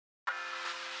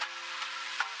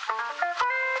Focus,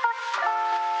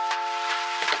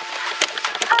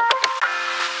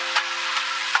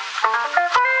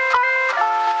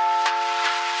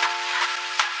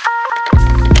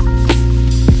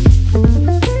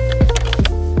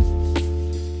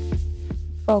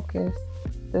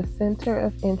 the center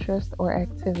of interest or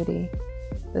activity,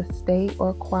 the state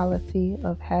or quality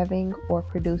of having or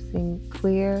producing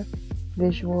clear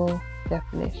visual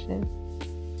definition.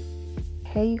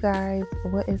 Hey you guys,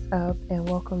 what is up, and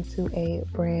welcome to a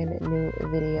brand new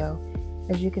video.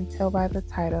 As you can tell by the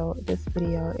title, this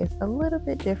video is a little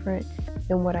bit different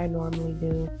than what I normally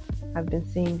do. I've been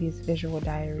seeing these visual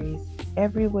diaries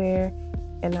everywhere,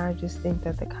 and I just think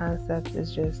that the concept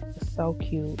is just so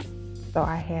cute. So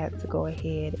I had to go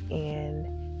ahead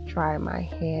and try my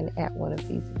hand at one of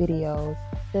these videos.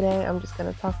 Today I'm just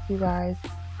going to talk to you guys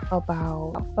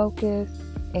about focus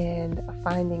and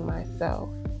finding myself.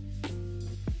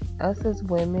 Us as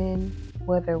women,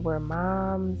 whether we're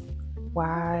moms,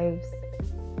 wives,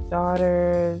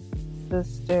 daughters,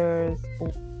 sisters,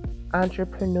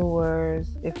 entrepreneurs,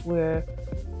 if we're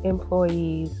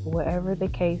employees, whatever the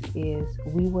case is,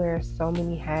 we wear so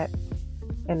many hats.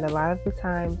 And a lot of the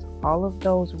times, all of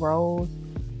those roles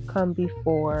come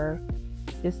before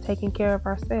just taking care of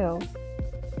ourselves.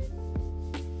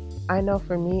 I know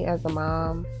for me as a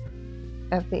mom,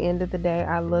 at the end of the day,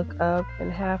 I look up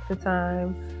and half the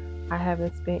time, I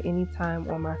haven't spent any time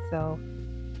on myself.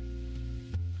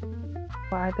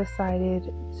 So I decided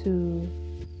to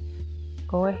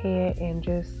go ahead and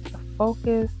just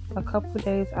focus a couple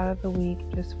days out of the week,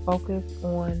 just focus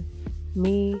on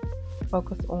me,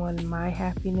 focus on my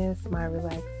happiness, my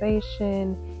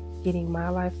relaxation, getting my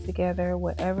life together,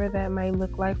 whatever that may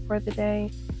look like for the day.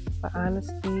 But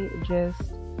honestly,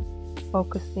 just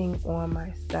focusing on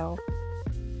myself.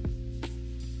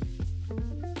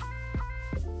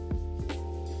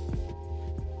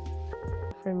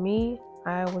 For me,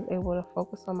 I was able to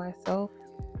focus on myself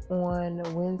on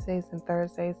Wednesdays and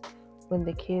Thursdays when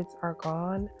the kids are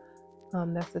gone.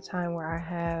 That's the time where I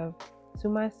have to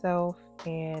myself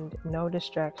and no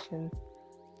distractions.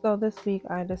 So this week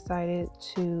I decided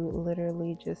to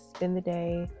literally just spend the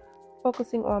day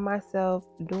focusing on myself,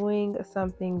 doing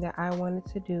something that I wanted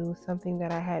to do, something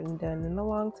that I hadn't done in a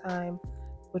long time,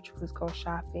 which was go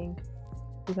shopping.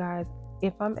 You guys,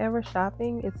 if I'm ever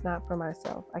shopping, it's not for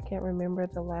myself. I can't remember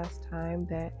the last time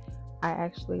that I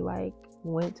actually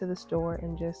went to the store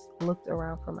and just looked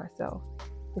around for myself.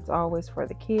 It's always for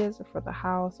the kids or for the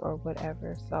house or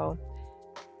whatever. So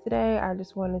today I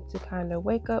just wanted to kind of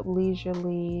wake up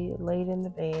leisurely, laid in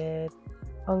the bed,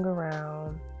 hung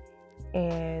around,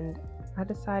 and I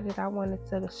decided I wanted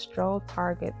to stroll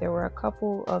Target. There were a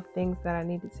couple of things that I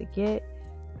needed to get,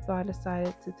 so I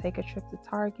decided to take a trip to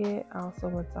Target. I also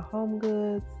went to Home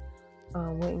Goods,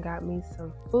 went and got me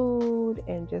some food,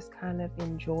 and just kind of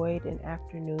enjoyed an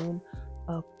afternoon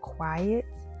of quiet,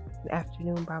 an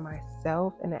afternoon by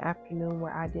myself, and an afternoon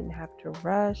where I didn't have to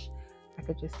rush. I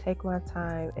could just take my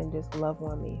time and just love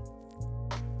on me.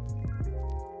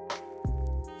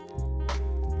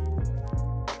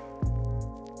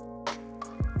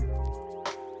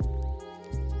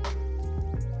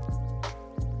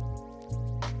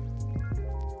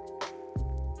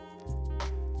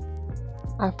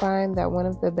 I find that one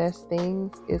of the best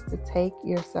things is to take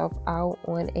yourself out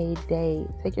on a date.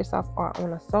 Take yourself out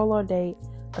on a solo date,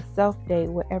 a self date,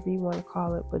 whatever you want to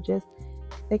call it, but just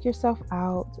take yourself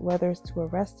out, whether it's to a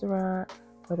restaurant,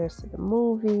 whether it's to the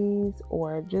movies,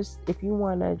 or just if you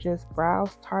want to just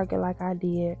browse Target like I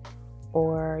did,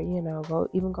 or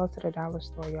go to the dollar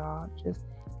store, y'all. Just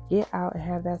get out and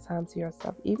have that time to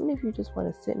yourself. Even if you just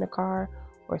want to sit in the car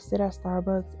or sit at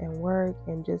Starbucks and work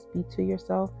and just be to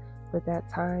yourself, but that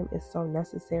time is so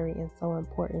necessary and so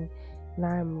important. And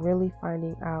I'm really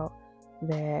finding out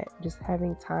that just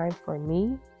having time for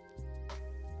me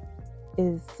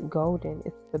is golden.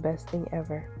 It's the best thing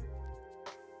ever.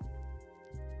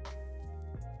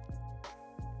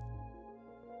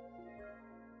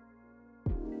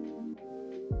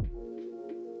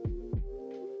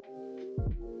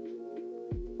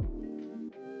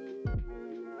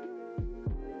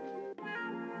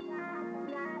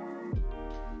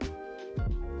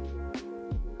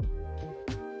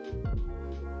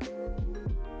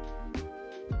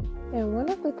 And one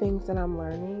of the things that I'm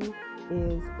learning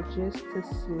is just to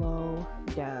slow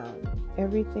down.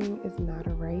 Everything is not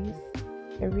a race.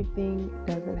 Everything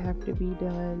doesn't have to be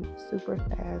done super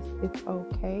fast. It's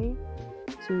okay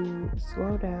to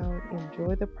slow down,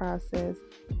 enjoy the process,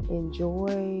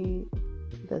 enjoy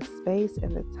the space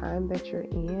and the time that you're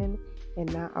in,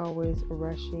 and not always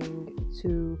rushing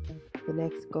to the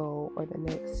next goal or the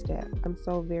next step. I'm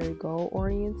so very goal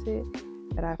oriented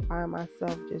that I find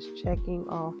myself just checking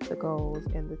off the goals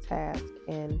and the task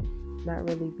and not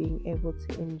really being able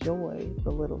to enjoy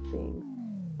the little things,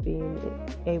 being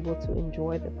able to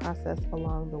enjoy the process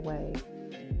along the way.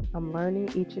 I'm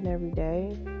learning each and every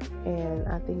day, and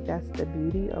I think that's the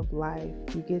beauty of life.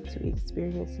 You get to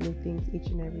experience new things each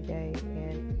and every day,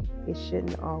 and it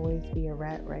shouldn't always be a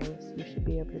rat race. You should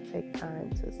be able to take time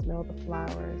to smell the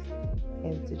flowers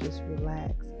and to just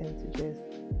relax and to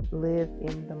just live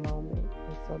in the moment.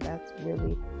 And so that's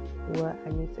really what I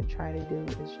need to try to do,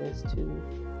 is just to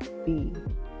be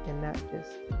and not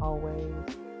just always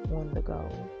on the go.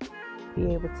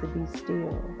 Be able to be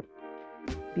still,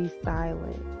 be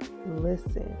silent,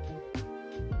 listen.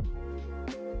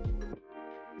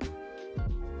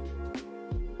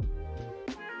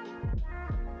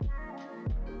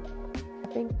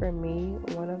 I think for me,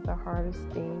 one of the hardest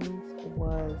things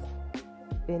was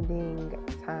spending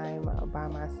time by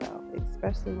myself,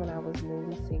 especially when I was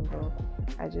newly single.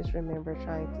 I just remember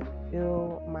trying to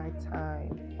fill my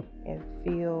time and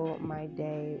fill my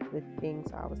day with things.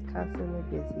 So I was constantly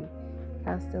busy,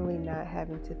 constantly not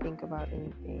having to think about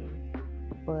anything.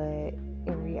 But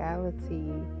in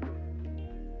reality,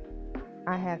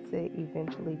 I had to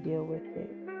eventually deal with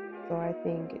it. So I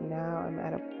think now I'm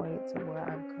at a point to where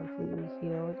I'm completely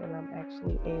healed and I'm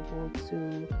actually able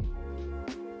to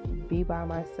be by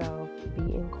myself,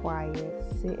 be in quiet,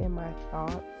 sit in my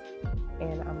thoughts,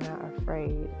 and I'm not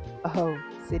afraid of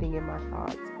sitting in my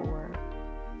thoughts or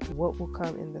what will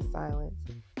come in the silence.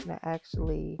 And I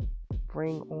actually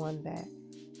bring on that.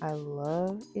 I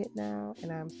love it now,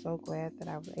 and I'm so glad that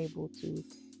I was able to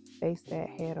face that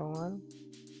head on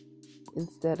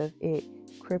instead of it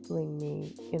crippling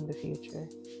me in the future.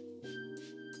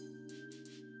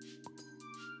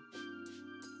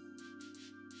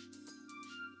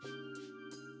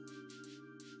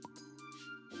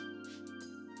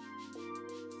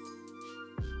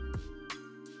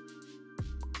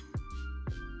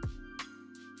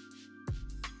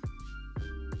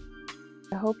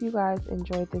 I hope you guys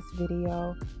enjoyed this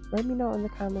video. Let me know in the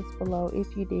comments below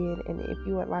if you did, and if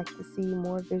you would like to see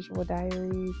more visual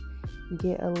diaries,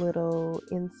 get a little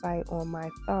insight on my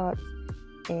thoughts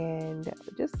and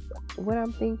just what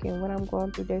I'm thinking, what I'm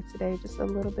going through day to day, just a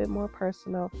little bit more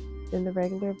personal than the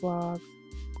regular vlogs.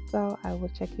 So I will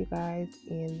check you guys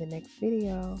in the next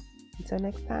video. Until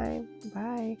next time,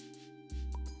 bye.